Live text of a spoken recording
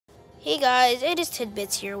Hey guys, it is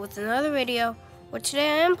Tidbits here with another video where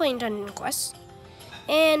today I am playing Dungeon Quest.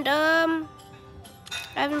 And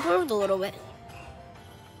I've improved a little bit.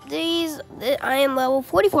 I am level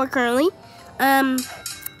 44 currently. I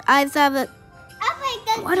have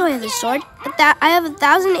why do I have this sword? I have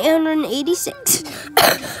 1,886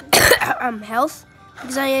 health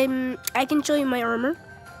because I can show you my armor.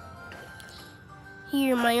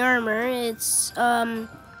 Here my armor, it's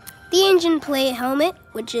the engine plate helmet,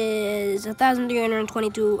 which is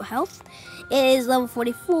 1,322 health. It is level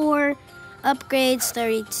 44, upgrades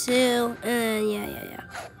 32, and yeah.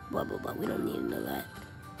 Blah, blah, blah. We don't need to know that.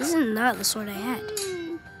 This is not the sword I had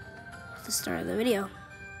at the start of the video.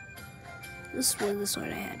 This was the sword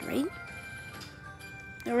I had, right?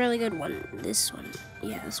 A really good one. This one.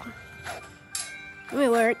 Yeah, this one. Let me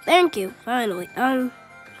wear it. Thank you. Finally.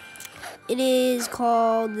 It is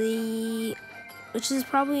called which is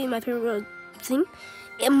probably my favorite thing,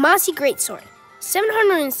 a Mossy Greatsword.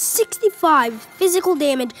 765 physical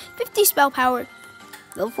damage, 50 spell power,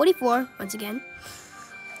 level 44, once again.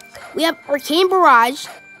 We have Arcane Barrage,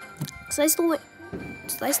 slice the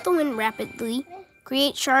wind rapidly,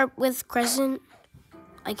 create sharp with crescent.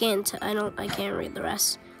 I can't read the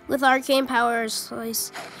rest. With Arcane Power,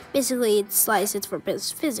 slice, basically it's slice, it's for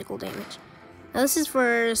physical damage. Now this is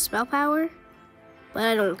for spell power, but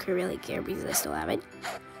I don't really care because I still have it.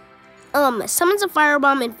 Summons a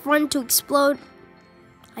firebomb in front to explode.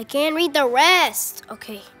 I can't read the rest.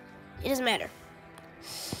 Okay, it doesn't matter.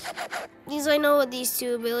 Because I know what these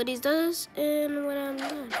two abilities does, and when I'm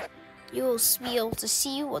done, you will be able to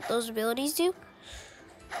see what those abilities do.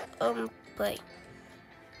 Play.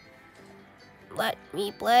 Let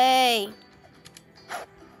me play.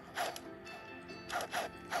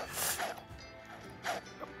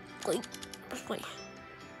 Play.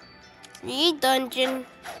 Create dungeon.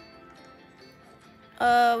 We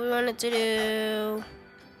wanted to do.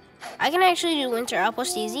 I can actually do winter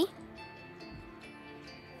outpost easy.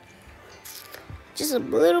 Just a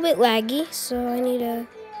little bit laggy, so I need a.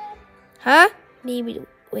 Huh? Maybe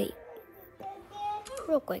wait.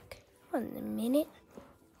 Real quick. 1 minute.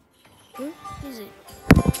 Is it?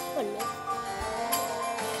 1 minute.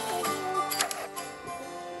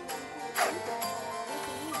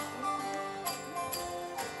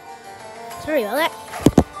 Sorry about that.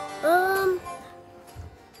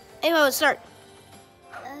 Anyway, let's start.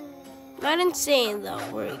 Not insane though.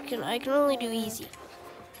 I can only do easy.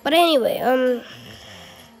 But anyway,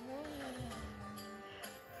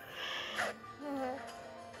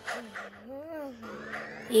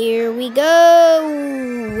 here we go.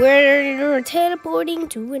 We're teleporting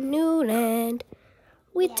to a new land.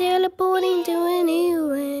 We're teleporting to a new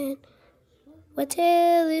land. We're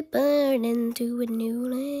teleporting to a new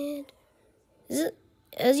land.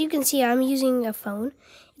 As you can see, I'm using a phone.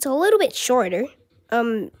 It's a little bit shorter,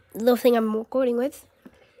 the thing I'm recording with,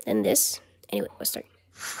 than this. Anyway, let's start.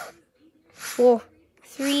 4,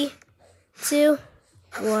 3, 2,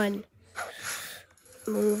 1.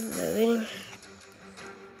 Move the video.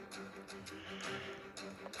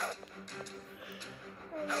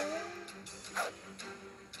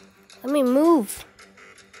 Let me move.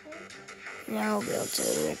 Now I'll be able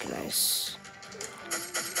to recognize.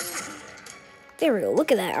 There we go.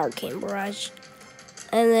 Look at that Arcane Barrage.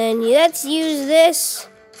 And then let's use this.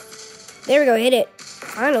 There we go. Hit it.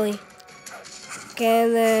 Finally. Okay,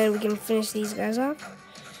 and then we can finish these guys off.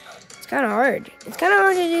 It's kind of hard. It's kind of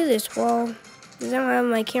hard to do this while because I don't have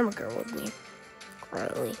my camera girl with me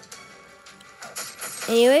currently.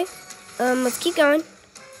 Anyway, let's keep going.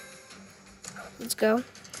 Let's go.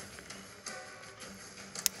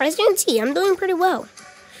 As you can see, I'm doing pretty well.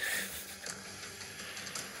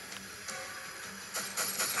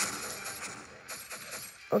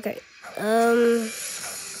 Okay,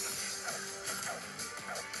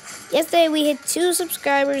 yesterday we hit 2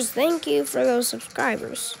 subscribers. Thank you for those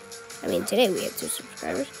subscribers. I mean, today we had 2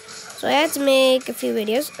 subscribers. So I had to make a few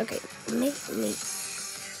videos. Okay, me.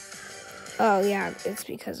 Oh, yeah, it's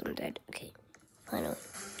because I'm dead. Okay, finally.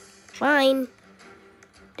 Fine.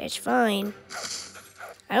 That's fine.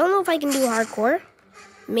 I don't know if I can do hardcore.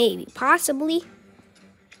 Maybe, possibly.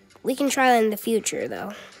 We can try that in the future,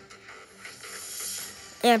 though.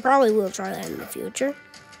 Yeah, I probably will try that in the future.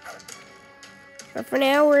 But for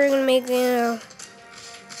now, we're gonna make the.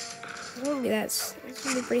 Maybe that's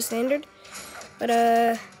gonna be pretty standard. But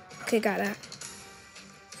okay, got that.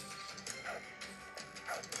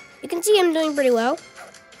 You can see I'm doing pretty well.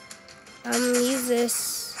 Use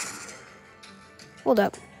this. Hold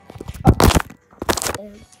up.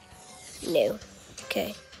 No.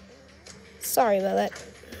 Okay. Sorry about that.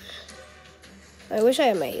 I wish I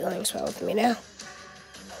had my healing spell with me now.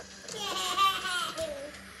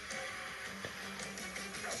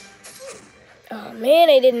 Oh man,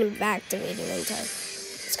 I didn't activate it in time.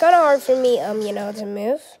 It's kind of hard for me, to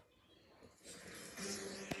move.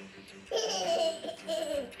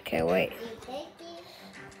 Okay, wait.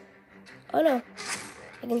 Oh no,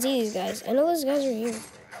 I can see these guys. I know those guys are here.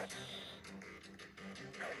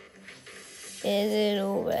 Is it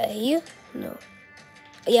over here? No.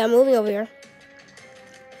 Yeah, I'm moving over here.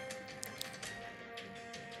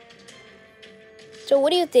 So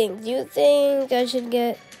what do you think? Do you think I should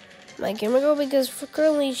get my camera girl? Because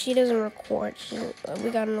currently she doesn't record. We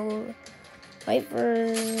got a little fight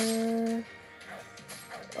for...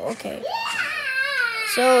 Okay.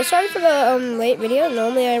 So sorry for the late video.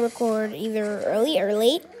 Normally I record either early or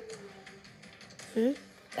late.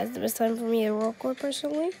 That's the best time for me to record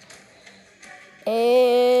personally.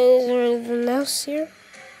 And is there anything else here?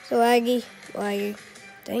 So laggy.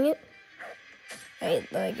 Dang it. I hate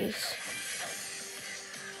laggies.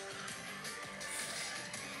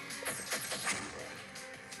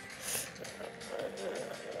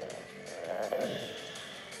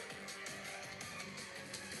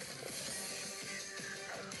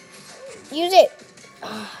 Use it.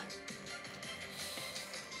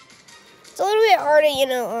 It's a little bit hard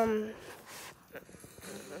to,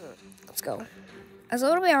 let's go. It's a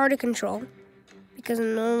little bit hard to control because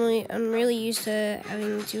I'm really used to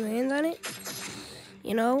having two hands on it.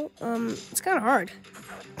 It's kind of hard.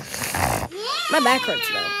 My back hurts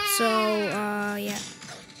though, so yeah.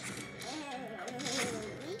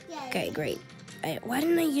 Okay, great. Why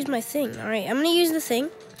didn't I use my thing? All right, I'm gonna use the thing.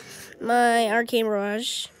 My arcane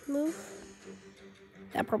barrage move.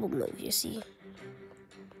 That purple move, you see.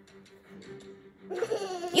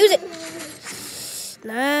 Use it!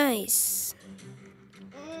 Nice.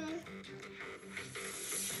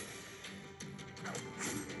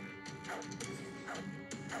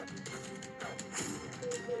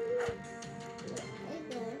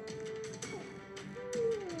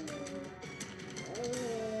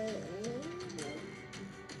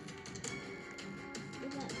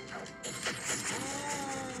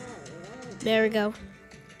 There we go.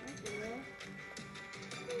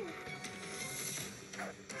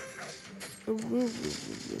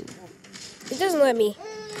 It doesn't let me.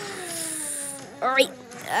 Alright.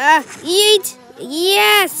 Eat!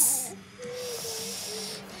 Yes!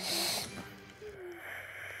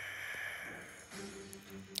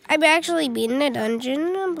 I've actually beaten a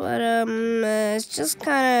dungeon, but it's just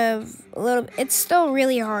kind of a little. It's still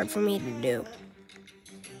really hard for me to do.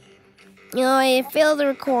 I failed the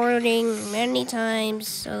recording many times,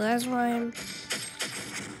 so that's why I'm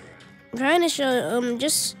trying to show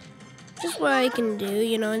just what I can do,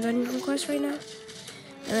 in Dungeon Quest right now.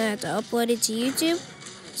 And I have to upload it to YouTube.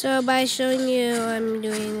 So by showing you, I'm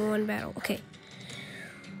doing one battle. Okay.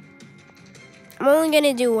 I'm only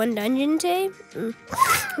gonna do one dungeon today.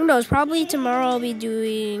 Who knows? Probably tomorrow I'll be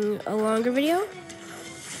doing a longer video,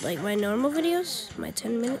 like my normal videos, my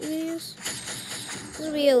 10-minute videos. This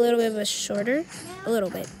will be a little bit of a shorter, a little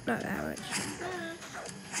bit, not that much.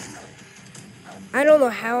 I don't know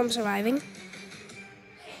how I'm surviving.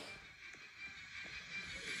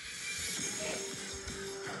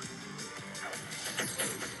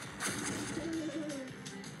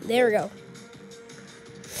 There we go.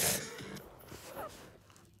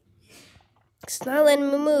 It's not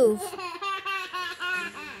letting me move.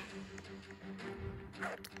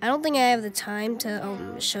 I don't think I have the time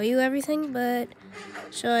to show you everything, but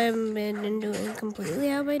so I've been doing completely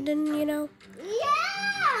how I didn't, Yeah.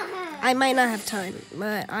 I might not have time,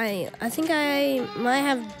 but I think I might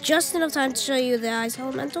have just enough time to show you the ice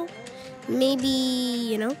elemental.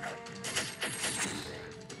 Maybe,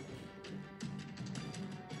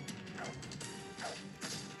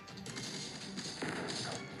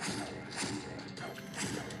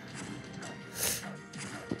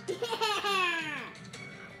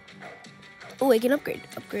 Oh, I can upgrade.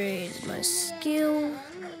 Upgrade my skill.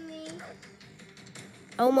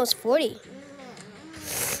 Almost 40.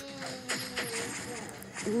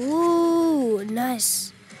 Ooh,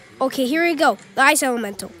 nice. Okay, here we go. The ice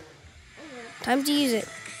elemental. Time to use it.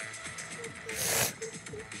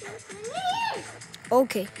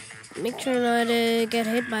 Okay. Make sure not to get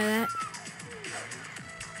hit by that.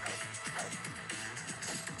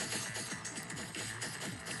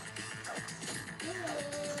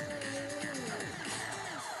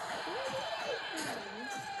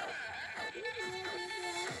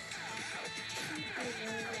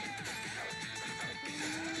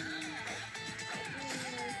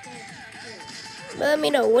 Let me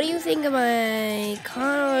know. What do you think of my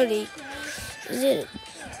quality? Is it?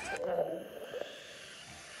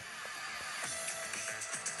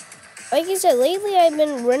 like I said, lately I've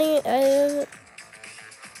been running.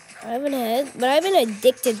 I've been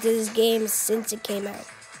addicted to this game since it came out.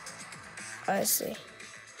 Honestly,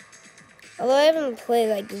 although I haven't played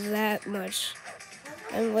like that much,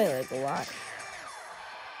 I haven't played like a lot,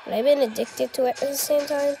 but I've been addicted to it at the same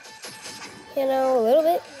time. You know, a little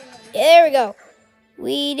bit. Yeah, there we go.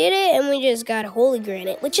 We did it, and we just got holy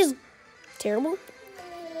granite, which is terrible.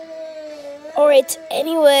 Alright,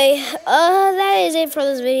 anyway, that is it for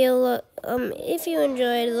this video. If you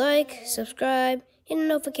enjoyed, like, subscribe, hit the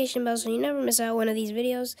notification bell so you never miss out one of these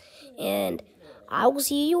videos. And I will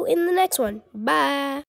see you in the next one. Bye!